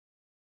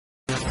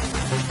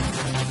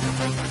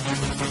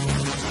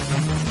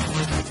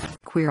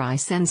Queer Eye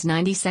sends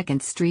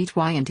 92nd Street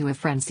Y into a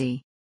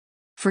frenzy.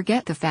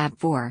 Forget the Fab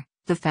Four,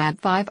 the Fab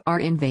Five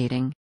are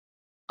invading.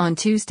 On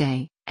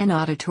Tuesday, an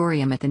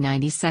auditorium at the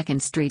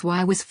 92nd Street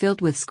Y was filled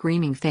with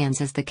screaming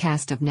fans as the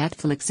cast of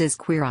Netflix's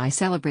Queer Eye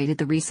celebrated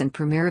the recent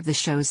premiere of the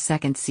show's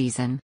second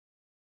season.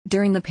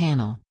 During the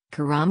panel,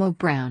 Karamo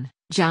Brown,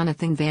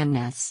 Jonathan Van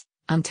Ness,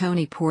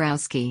 Antoni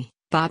Porowski,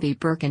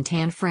 Berk and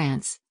Tan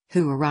France,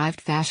 who arrived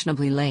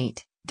fashionably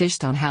late,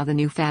 dished on how the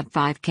new Fab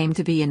Five came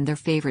to be and their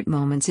favorite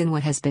moments in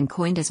what has been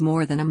coined as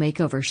more than a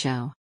makeover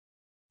show.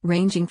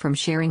 Ranging from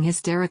sharing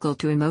hysterical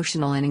to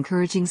emotional and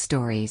encouraging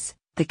stories,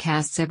 the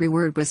cast's every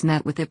word was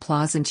met with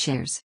applause and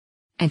cheers.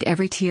 And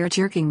every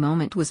tear-jerking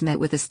moment was met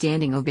with a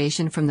standing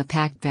ovation from the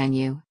packed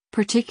venue,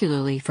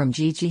 particularly from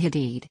Gigi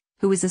Hadid,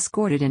 who was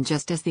escorted in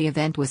just as the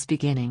event was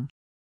beginning.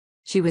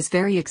 She was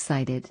very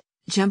excited,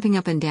 jumping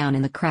up and down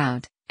in the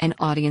crowd, an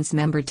audience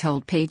member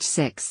told Page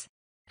 6.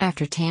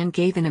 After Tan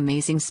gave an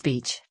amazing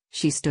speech,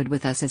 she stood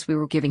with us as we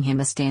were giving him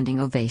a standing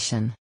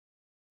ovation.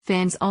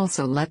 Fans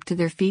also leapt to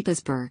their feet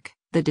as Berk,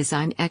 the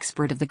design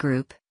expert of the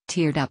group,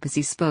 teared up as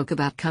he spoke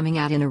about coming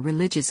out in a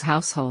religious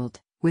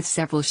household, with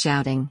several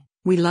shouting,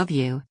 "We love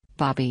you,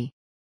 Bobby."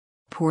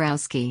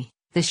 Porowski,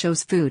 the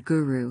show's food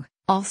guru,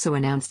 also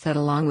announced that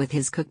along with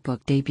his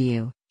cookbook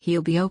debut,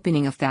 he'll be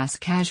opening a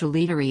fast casual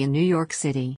eatery in New York City.